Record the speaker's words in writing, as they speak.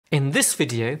In this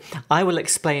video, I will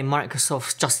explain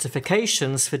Microsoft's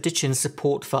justifications for ditching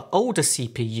support for older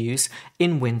CPUs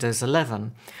in Windows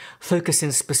 11,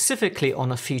 focusing specifically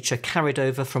on a feature carried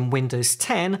over from Windows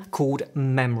 10 called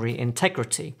memory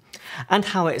integrity, and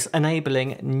how it's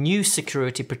enabling new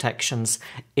security protections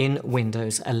in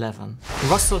Windows 11.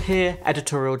 Russell here,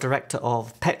 editorial director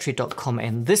of Petri.com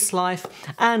in this life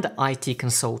and IT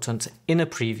consultant in a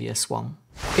previous one.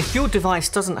 If your device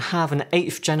doesn't have an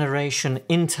 8th generation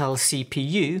Intel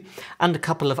CPU and a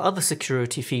couple of other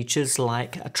security features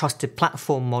like a trusted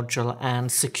platform module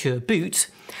and secure boot,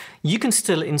 you can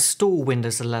still install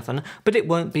Windows 11, but it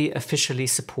won't be officially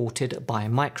supported by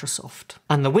Microsoft.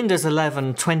 And the Windows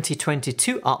 11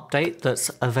 2022 update that's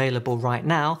available right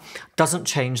now doesn't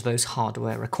change those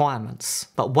hardware requirements.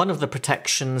 But one of the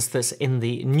protections that's in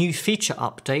the new feature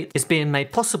update is being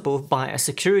made possible by a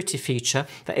security feature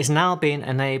that is now being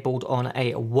enabled on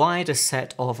a wider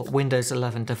set of Windows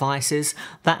 11 devices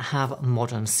that have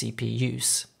modern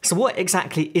CPUs. So what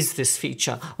exactly is this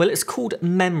feature? Well, it's called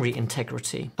memory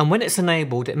integrity. And when it's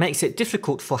enabled, it makes it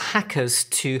difficult for hackers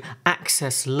to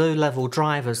access low-level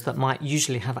drivers that might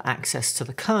usually have access to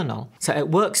the kernel. So it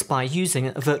works by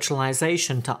using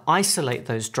virtualization to isolate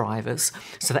those drivers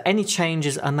so that any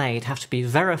changes are made have to be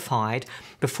verified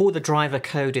before the driver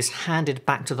code is handed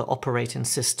back to the operating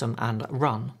system and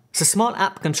run. So Smart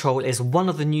App Control is one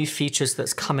of the new features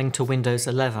that's coming to Windows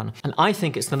 11, and I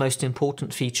think it's the most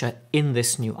important feature in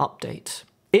this new update.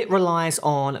 It relies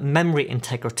on memory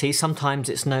integrity, sometimes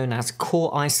it's known as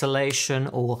core isolation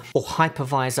or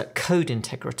hypervisor code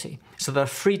integrity. So there are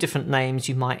 3 different names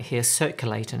you might hear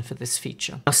circulating for this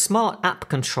feature. Now, Smart App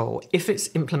Control, if it's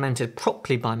implemented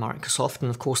properly by Microsoft, and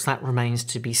of course that remains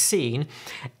to be seen,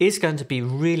 is going to be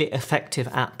really effective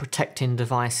at protecting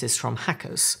devices from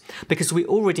hackers. Because we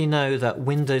already know that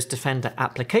Windows Defender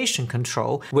Application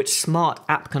Control, which Smart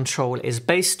App Control is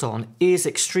based on, is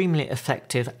extremely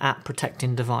effective at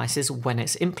protecting devices when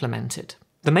it's implemented.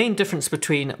 The main difference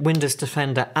between Windows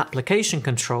Defender Application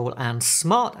Control and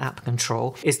Smart App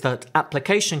Control is that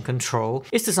Application Control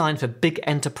is designed for big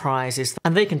enterprises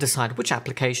and they can decide which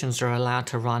applications are allowed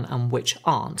to run and which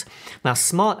aren't. Now,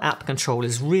 Smart App Control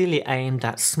is really aimed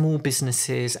at small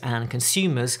businesses and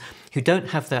consumers who don't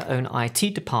have their own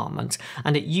IT department,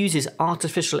 and it uses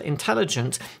artificial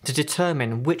intelligence to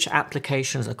determine which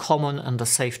applications are common and are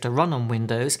safe to run on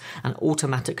Windows and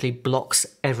automatically blocks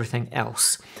everything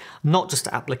else. Not just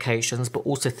applications, but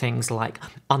also things like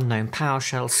unknown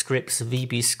PowerShell scripts,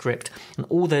 VB script, and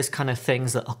all those kind of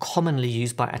things that are commonly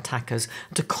used by attackers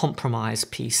to compromise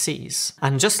PCs.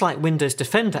 And just like Windows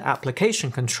Defender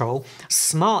Application Control,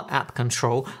 Smart App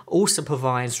Control also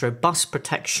provides robust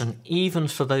protection even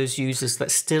for those users that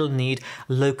still need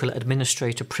local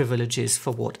administrator privileges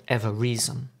for whatever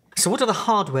reason. So what are the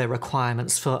hardware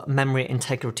requirements for memory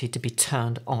integrity to be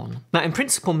turned on? Now, in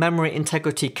principle, memory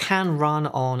integrity can run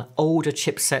on older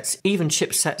chipsets, even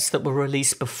chipsets that were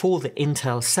released before the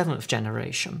Intel 7th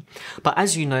generation. But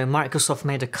as you know, Microsoft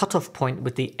made a cutoff point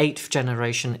with the 8th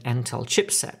generation Intel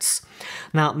chipsets.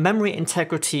 Now, memory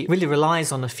integrity really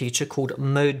relies on a feature called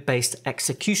mode-based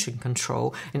execution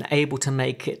control, able to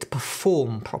make it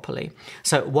perform properly.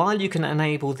 So while you can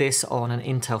enable this on an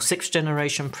Intel 6th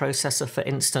generation processor, for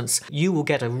instance, you will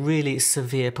get a really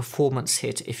severe performance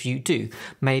hit if you do,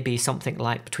 maybe something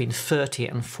like between 30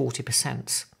 and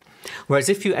 40%. Whereas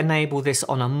if you enable this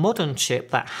on a modern chip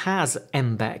that has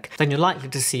MBEC, then you're likely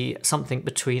to see something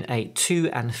between a 2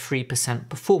 and 3%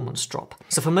 performance drop.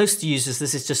 So for most users,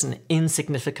 this is just an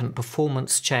insignificant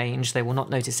performance change. They will not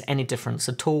notice any difference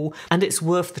at all, and it's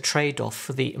worth the trade-off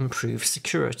for the improved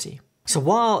security. So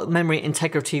while memory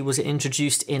integrity was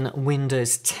introduced in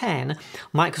Windows 10,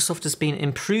 Microsoft has been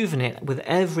improving it with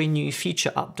every new feature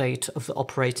update of the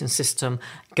operating system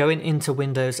going into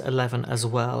Windows 11 as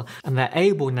well. And they're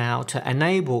able now to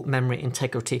enable memory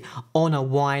integrity on a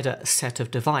wider set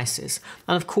of devices.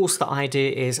 And of course, the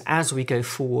idea is as we go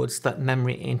forwards that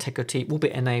memory integrity will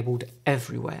be enabled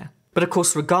everywhere. But of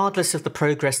course, regardless of the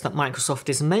progress that Microsoft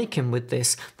is making with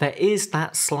this, there is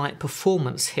that slight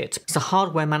performance hit. So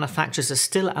hardware manufacturers are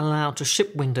still allowed to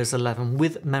ship Windows 11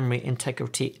 with memory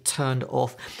integrity turned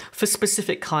off for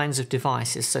specific kinds of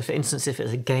devices. So for instance, if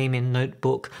it's a gaming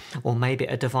notebook or maybe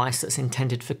a device that's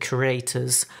intended for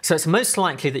creators. So it's most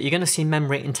likely that you're going to see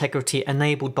memory integrity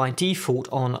enabled by default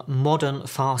on modern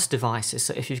fast devices.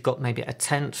 So if you've got maybe a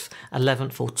 10th,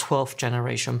 11th or 12th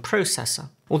generation processor.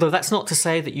 Although that's not to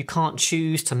say that you can't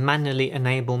choose to manually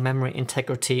enable memory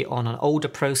integrity on an older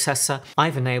processor.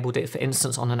 I've enabled it, for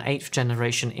instance, on an 8th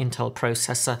generation Intel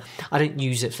processor. I don't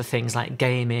use it for things like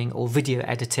gaming or video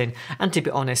editing, and to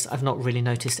be honest, I've not really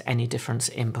noticed any difference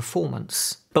in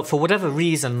performance. But for whatever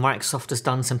reason, Microsoft has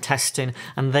done some testing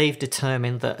and they've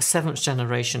determined that 7th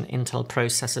generation Intel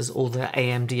processors, or the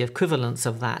AMD equivalents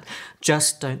of that,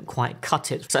 just don't quite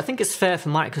cut it. So I think it's fair for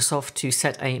Microsoft to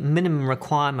set a minimum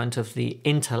requirement of the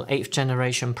Intel 8th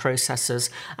generation processors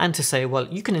and to say, well,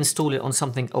 you can install it on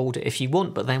something older if you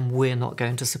want, but then we're not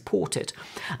going to support it.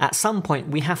 At some point,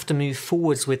 we have to move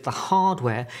forwards with the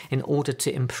hardware in order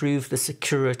to improve the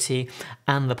security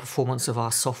and the performance of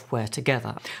our software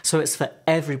together. So it's for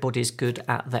everybody's good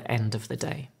at the end of the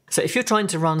day. So if you're trying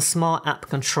to run Smart App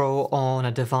Control on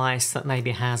a device that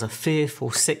maybe has a 5th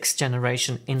or 6th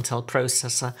generation Intel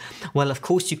processor, well, of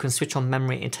course you can switch on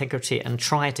memory integrity and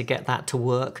try to get that to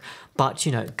work. But,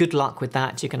 good luck with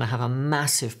that. You're going to have a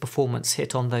massive performance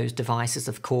hit on those devices,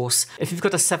 of course. If you've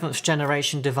got a 7th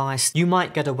generation device, you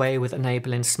might get away with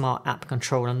enabling Smart App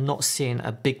Control and not seeing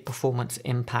a big performance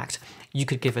impact. You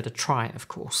could give it a try, of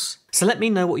course. So let me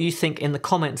know what you think in the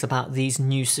comments about these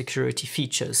new security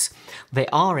features. They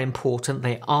are important,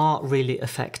 they are really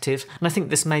effective, and I think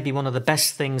this may be one of the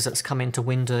best things that's come into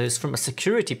Windows from a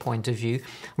security point of view,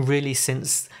 really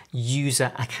since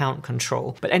user account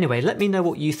control. But anyway, let me know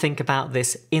what you think about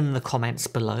this in the comments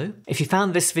below. If you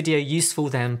found this video useful,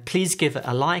 then please give it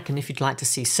a like, and if you'd like to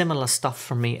see similar stuff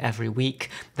from me every week,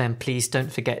 then please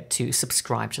don't forget to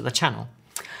subscribe to the channel.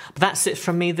 But that's it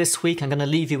from me this week. I'm going to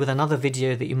leave you with another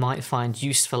video that you might find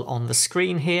useful on the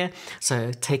screen here,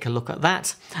 so take a look at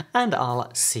that, and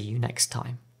I'll see you next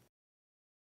time.